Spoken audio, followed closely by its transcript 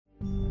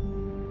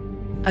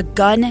a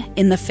gun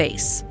in the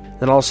face.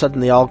 Then all of a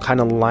sudden, they all kind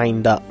of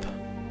lined up.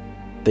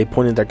 They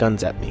pointed their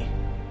guns at me.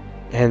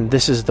 And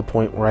this is the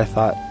point where I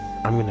thought,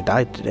 I'm going to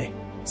die today.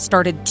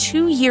 Started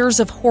 2 years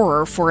of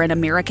horror for an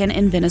American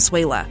in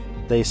Venezuela.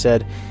 They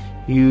said,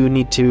 you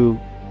need to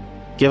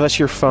give us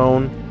your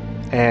phone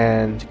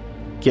and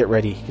get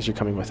ready because you're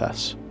coming with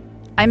us.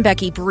 I'm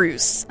Becky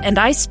Bruce, and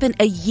I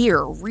spent a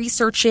year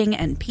researching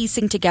and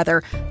piecing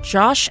together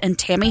Josh and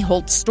Tammy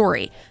Holt's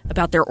story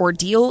about their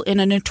ordeal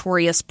in a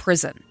notorious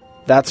prison.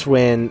 That's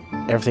when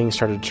everything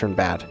started to turn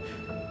bad.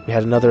 We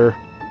had another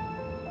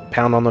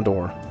pound on the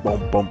door.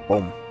 Boom, boom,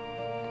 boom.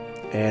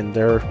 And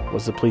there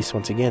was the police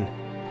once again.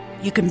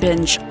 You can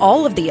binge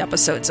all of the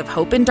episodes of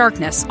Hope in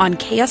Darkness on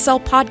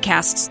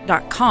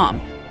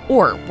KSLpodcasts.com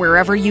or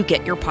wherever you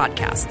get your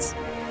podcasts.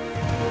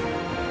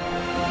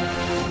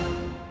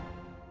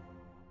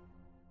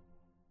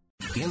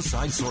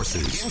 Inside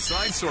Sources.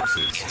 Inside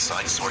Sources.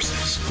 Inside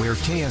Sources. Where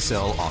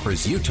KSL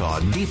offers Utah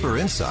deeper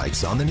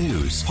insights on the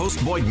news.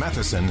 Host Boyd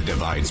Matheson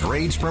divides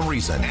rage from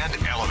reason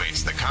and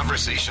elevates the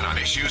conversation on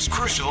issues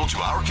crucial to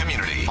our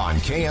community. On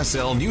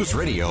KSL News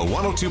Radio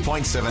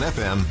 102.7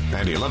 FM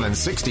and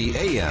 1160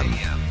 AM.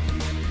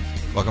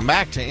 Welcome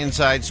back to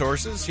Inside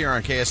Sources here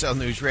on KSL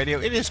News Radio.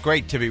 It is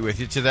great to be with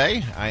you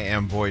today. I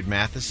am Boyd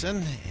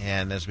Matheson,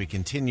 and as we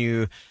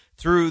continue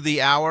through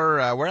the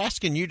hour, we're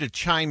asking you to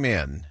chime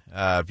in.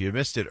 If you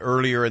missed it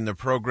earlier in the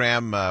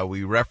program,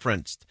 we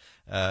referenced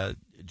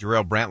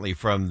Jarrell Brantley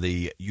from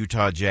the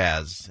Utah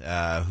Jazz,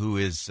 who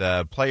is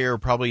player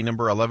probably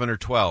number 11 or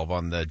 12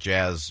 on the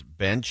Jazz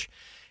bench,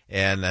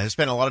 and has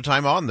spent a lot of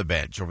time on the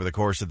bench over the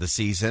course of the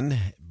season,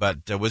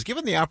 but was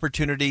given the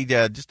opportunity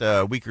just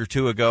a week or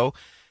two ago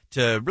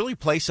to really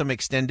play some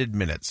extended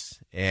minutes.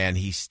 And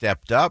he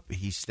stepped up,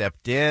 he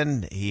stepped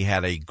in, he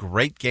had a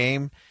great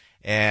game.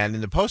 And in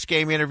the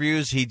post-game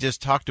interviews, he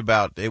just talked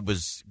about it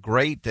was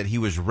great that he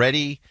was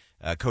ready.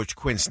 Coach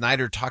Quinn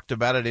Snyder talked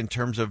about it in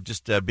terms of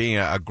just being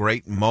a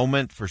great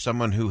moment for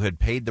someone who had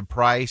paid the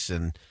price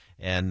and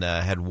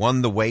had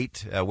won the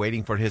wait,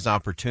 waiting for his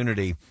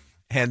opportunity.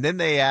 And then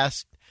they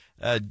asked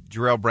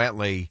Jarrell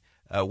Brantley,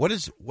 what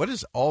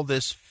does all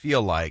this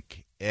feel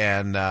like?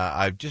 And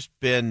I've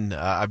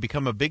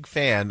become a big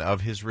fan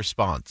of his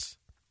response.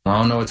 I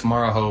don't know what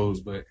tomorrow holds,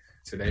 but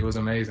today was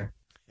amazing.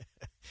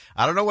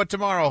 I don't know what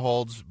tomorrow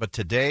holds, but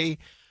today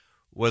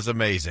was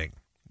amazing.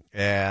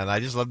 And I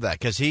just love that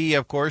because he,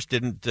 of course,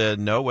 didn't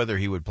know whether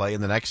he would play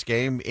in the next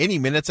game any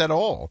minutes at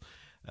all.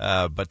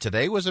 But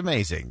today was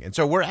amazing. And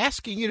so we're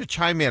asking you to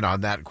chime in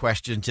on that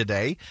question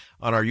today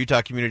on our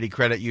Utah Community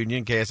Credit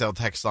Union KSL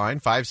text line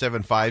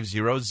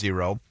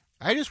 57500.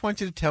 I just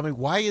want you to tell me,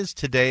 why is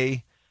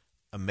today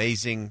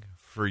amazing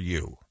for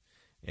you?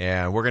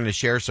 And we're going to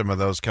share some of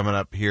those coming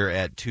up here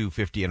at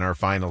 2:50 in our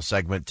final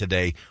segment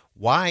today.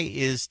 Why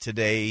is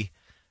today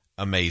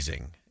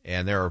amazing?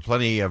 And there are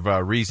plenty of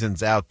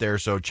reasons out there,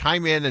 so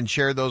chime in and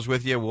share those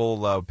with you.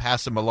 We'll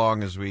pass them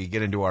along as we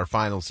get into our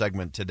final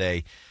segment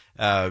today.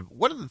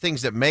 One of the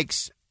things that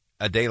makes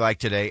a day like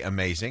today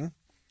amazing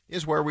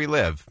is where we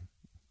live.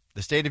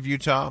 The state of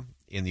Utah,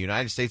 in the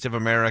United States of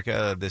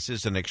America, this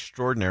is an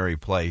extraordinary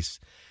place,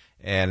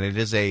 and it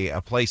is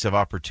a place of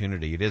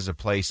opportunity. It is a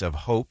place of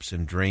hopes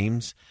and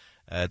dreams.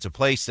 It's a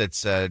place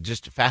that's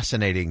just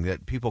fascinating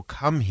that people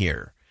come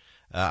here.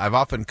 I've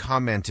often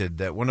commented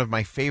that one of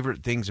my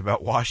favorite things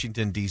about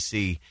Washington,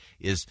 D.C.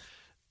 is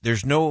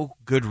there's no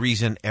good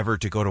reason ever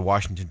to go to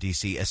Washington,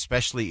 D.C.,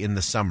 especially in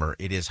the summer.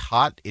 It is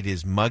hot, it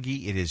is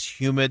muggy, it is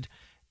humid,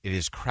 it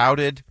is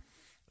crowded.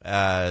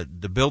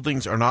 The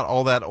buildings are not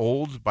all that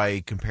old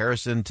by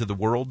comparison to the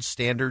world's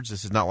standards.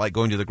 This is not like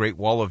going to the Great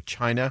Wall of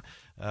China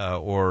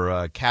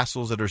or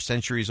castles that are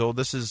centuries old.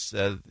 This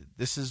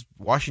is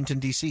Washington,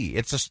 D.C.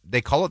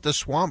 They call it the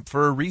swamp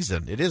for a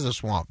reason. It is a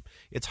swamp.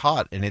 It's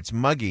hot and it's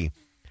muggy.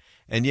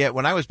 And yet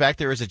when I was back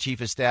there as a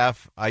chief of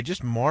staff, I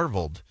just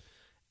marveled.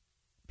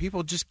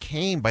 People just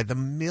came by the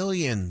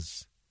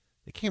millions.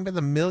 They came by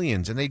the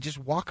millions, and they just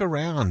walk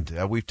around.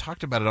 We've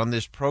talked about it on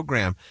this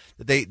program.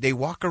 They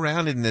walk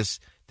around in this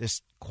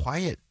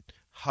quiet,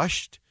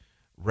 hushed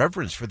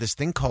reverence for this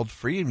thing called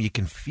freedom. You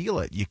can feel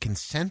it. You can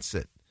sense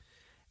it.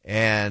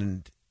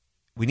 And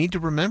we need to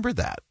remember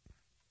that,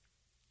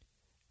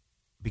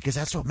 because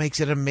that's what makes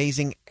it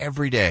amazing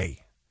every day,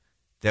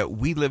 that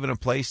we live in a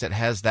place that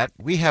has that.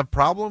 We have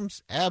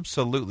problems,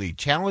 absolutely.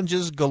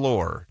 Challenges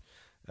galore.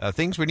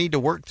 Things we need to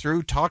work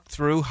through, talk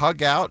through,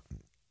 hug out,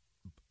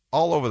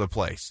 all over the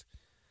place.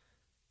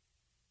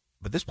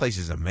 But this place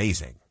is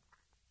amazing,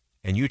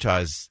 and Utah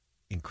is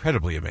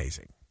incredibly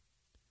amazing.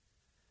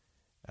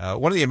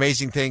 One of the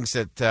amazing things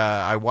that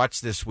I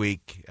watched this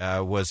week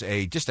was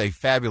just a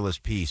fabulous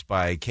piece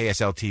by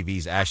KSL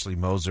TV's Ashley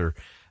Moser,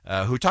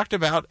 who talked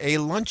about a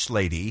lunch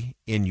lady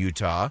in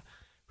Utah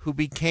who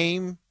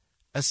became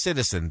a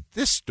citizen.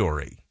 This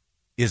story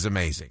is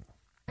amazing.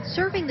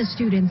 Serving the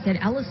students at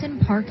Ellison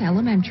Park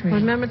Elementary.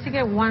 Remember to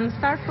get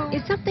 1-star food.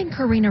 It's something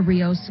Karina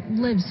Rios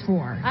lives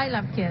for. I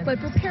love kids. But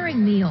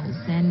preparing meals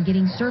and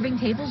getting serving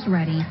tables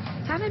ready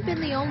haven't been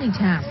the only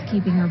task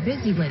keeping her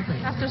busy lately.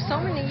 After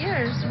so many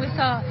years, we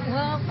thought,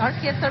 well, our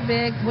kids are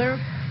big. We're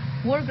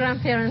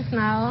grandparents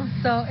now,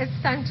 so it's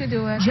time to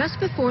do it. Just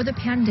before the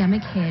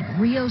pandemic hit,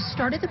 Rios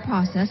started the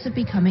process of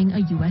becoming a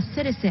U.S.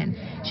 citizen.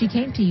 She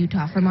came to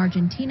Utah from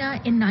Argentina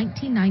in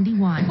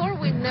 1991. Before,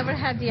 we never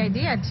had the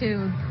idea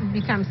to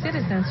become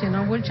citizens,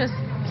 we just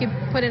keep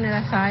putting it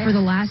aside. For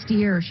the last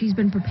year, she's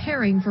been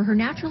preparing for her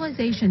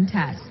naturalization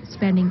test,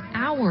 spending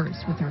hours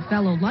with her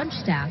fellow lunch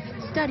staff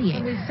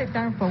studying. We'd sit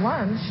down for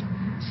lunch.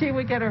 She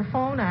would get her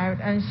phone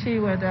out and she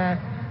would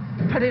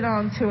put it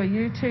onto a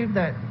YouTube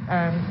that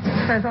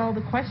says all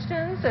the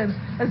questions, and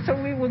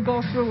so we would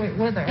go through it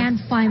with her. And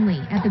finally,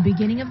 at the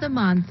beginning of the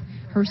month,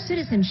 her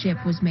citizenship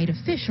was made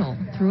official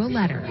through a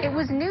letter. It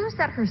was news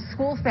that her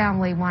school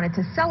family wanted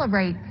to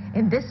celebrate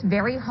in this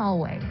very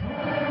hallway.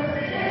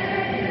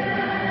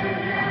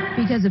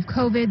 Because of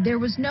COVID, there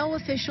was no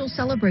official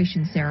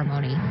celebration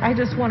ceremony. I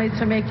just wanted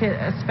to make it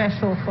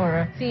special for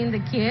her. Seeing the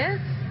kids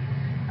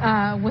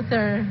with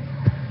their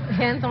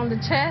hands on the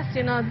chest,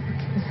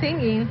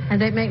 singing,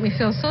 and they make me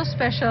feel so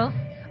special.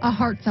 A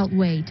heartfelt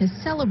way to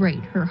celebrate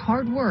her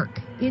hard work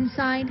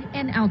inside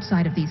and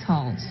outside of these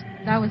halls.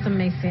 That was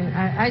amazing.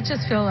 I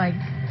just feel like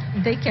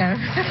they care.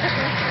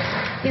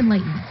 In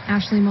Layton,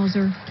 Ashley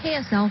Moser,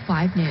 KSL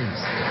 5 News.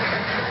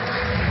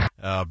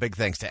 Big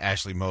thanks to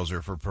Ashley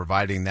Moser for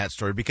providing that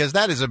story, because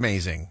that is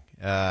amazing.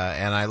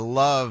 And I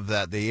love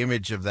that the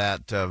image of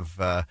that,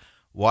 of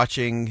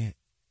watching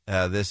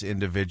this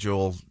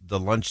individual, the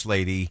lunch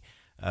lady,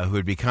 who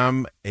had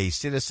become a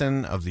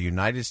citizen of the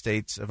United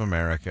States of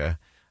America,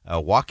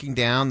 walking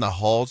down the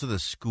halls of the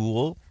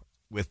school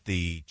with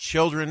the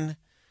children,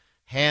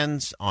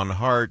 hands on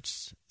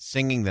hearts,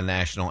 singing the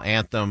national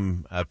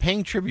anthem,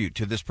 paying tribute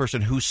to this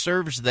person who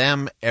serves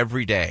them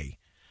every day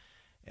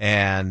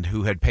and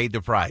who had paid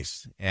the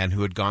price and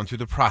who had gone through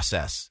the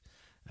process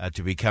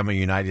to become a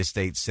United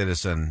States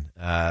citizen.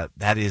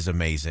 That is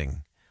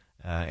amazing,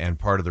 and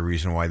part of the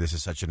reason why this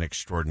is such an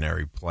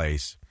extraordinary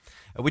place.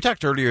 We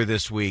talked earlier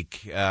this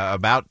week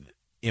about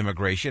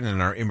immigration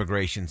and our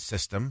immigration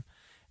system.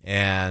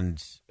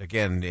 And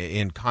again,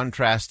 in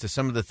contrast to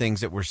some of the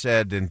things that were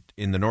said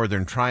in the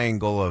Northern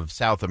Triangle of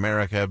South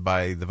America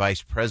by the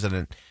vice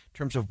president in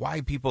terms of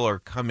why people are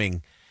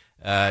coming,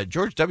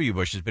 George W.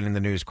 Bush has been in the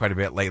news quite a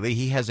bit lately.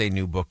 He has a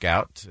new book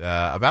out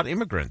about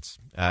immigrants.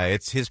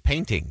 It's his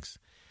paintings.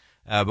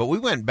 But we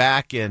went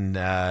back, and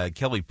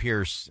Kelly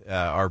Pierce,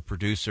 our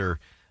producer,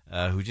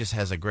 who just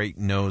has a great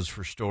nose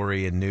for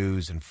story and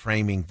news and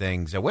framing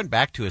things, I went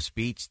back to a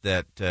speech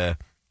that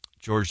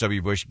George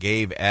W. Bush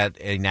gave at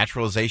a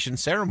naturalization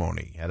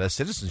ceremony, at a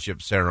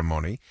citizenship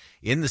ceremony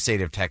in the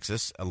state of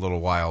Texas a little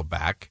while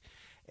back,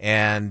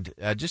 and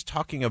just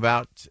talking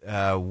about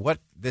what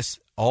this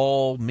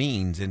all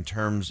means in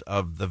terms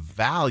of the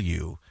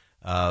value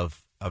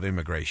of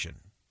immigration.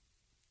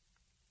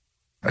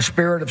 A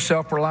spirit of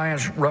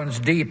self-reliance runs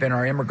deep in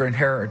our immigrant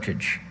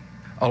heritage,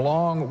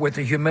 along with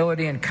the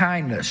humility and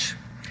kindness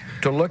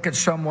to look at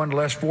someone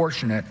less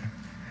fortunate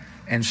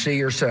and see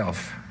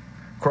yourself.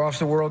 Across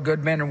the world,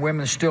 good men and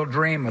women still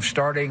dream of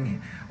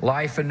starting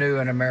life anew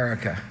in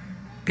America.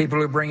 People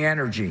who bring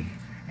energy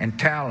and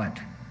talent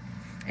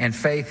and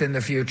faith in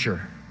the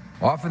future.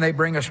 Often they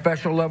bring a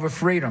special love of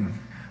freedom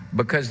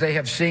because they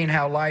have seen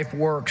how life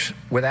works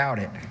without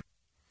it.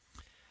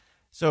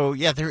 So,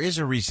 yeah, there is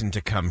a reason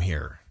to come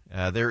here.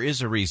 There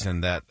is a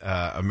reason that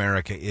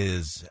America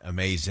is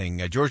amazing.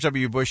 George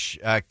W. Bush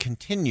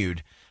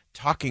continued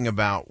talking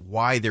about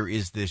why there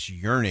is this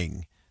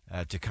yearning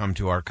to come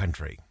to our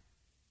country.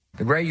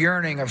 The great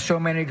yearning of so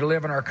many to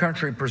live in our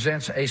country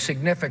presents a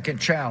significant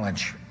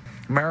challenge.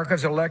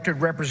 America's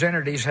elected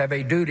representatives have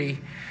a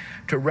duty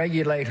to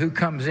regulate who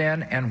comes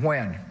in and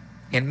when.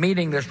 In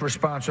meeting this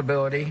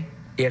responsibility,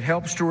 it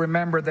helps to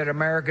remember that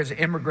America's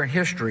immigrant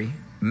history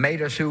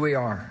made us who we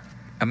are.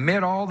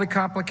 Amid all the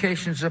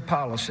complications of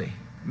policy,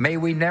 may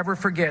we never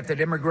forget that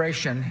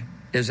immigration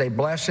is a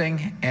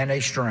blessing and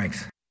a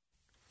strength.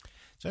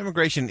 So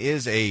immigration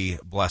is a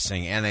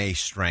blessing and a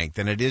strength,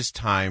 and it is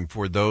time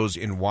for those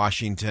in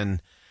Washington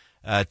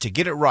to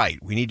get it right.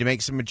 We need to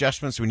make some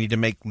adjustments. We need to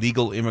make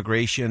legal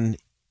immigration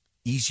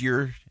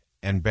easier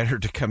and better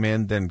to come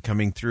in than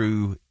coming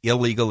through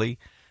illegally.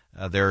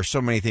 There are so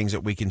many things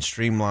that we can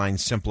streamline,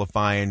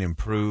 simplify, and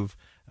improve.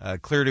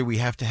 Clearly, we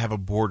have to have a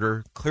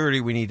border.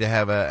 Clearly, we need to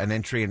have an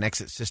entry and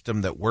exit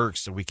system that works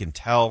so we can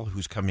tell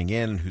who's coming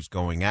in and who's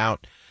going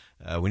out.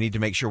 We need to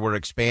make sure we're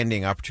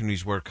expanding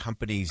opportunities where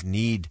companies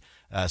need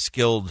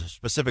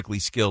specifically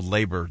skilled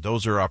labor.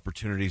 Those are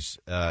opportunities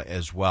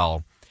as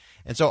well.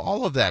 And so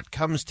all of that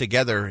comes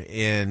together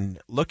in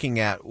looking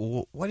at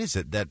what is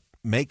it that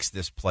makes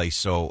this place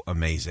so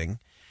amazing.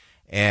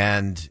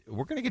 And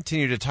we're going to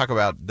continue to talk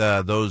about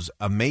those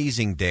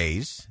amazing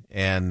days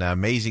and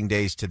amazing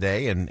days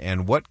today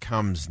and what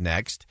comes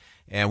next.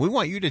 And we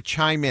want you to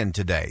chime in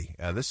today.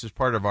 This is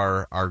part of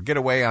our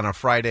getaway on a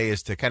Friday,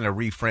 is to kind of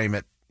reframe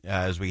it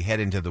as we head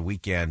into the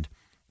weekend.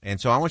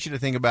 And so I want you to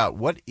think about,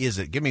 what is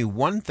it? Give me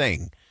one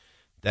thing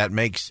that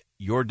makes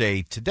your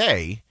day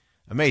today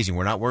amazing.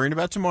 We're not worrying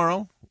about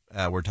tomorrow.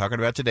 We're talking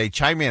about today.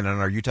 Chime in on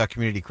our Utah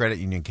Community Credit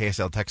Union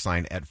KSL text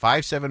line at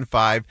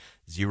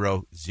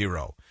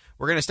 57500.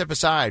 We're going to step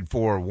aside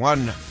for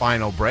one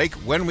final break.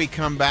 When we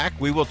come back,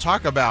 we will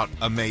talk about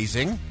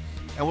amazing,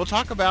 and we'll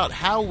talk about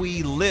how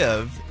we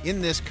live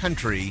in this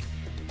country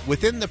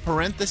within the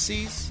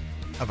parentheses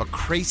of a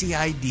crazy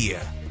idea.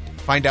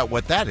 Find out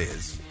what that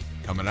is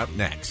coming up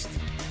next.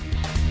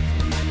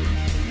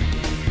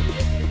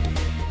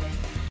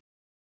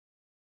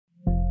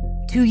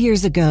 Two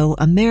years ago,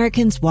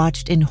 Americans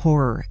watched in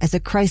horror as a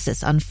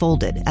crisis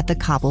unfolded at the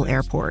Kabul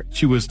airport.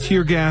 She was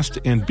tear-gassed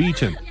and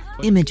beaten.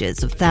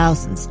 Images of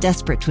thousands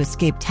desperate to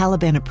escape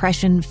Taliban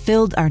oppression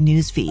filled our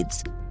news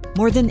feeds.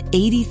 More than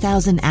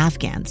 80,000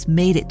 Afghans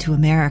made it to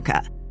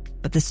America.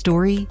 But the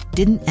story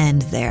didn't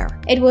end there.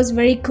 It was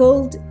very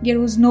cold. There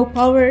was no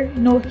power,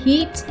 no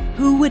heat.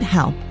 Who would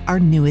help our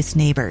newest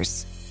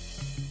neighbors?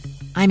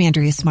 I'm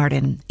Andrea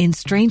Smartin. In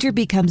Stranger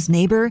Becomes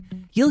Neighbor,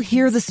 you'll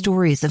hear the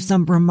stories of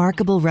some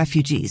remarkable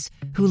refugees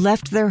who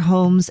left their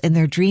homes and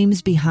their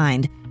dreams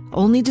behind,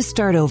 only to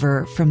start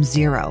over from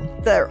zero.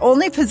 Their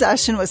only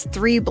possession was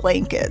 3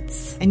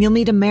 blankets. And you'll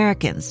meet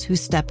Americans who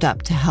stepped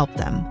up to help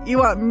them. You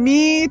want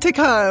me to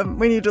come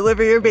when you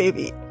deliver your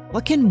baby.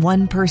 What can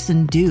one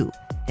person do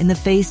in the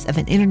face of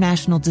an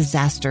international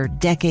disaster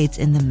decades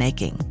in the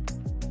making?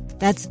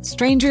 That's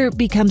Stranger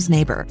Becomes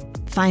Neighbor.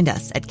 Find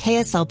us at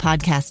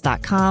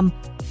kslpodcast.com.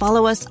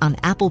 Follow us on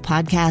Apple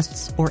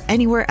Podcasts or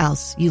anywhere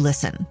else you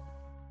listen.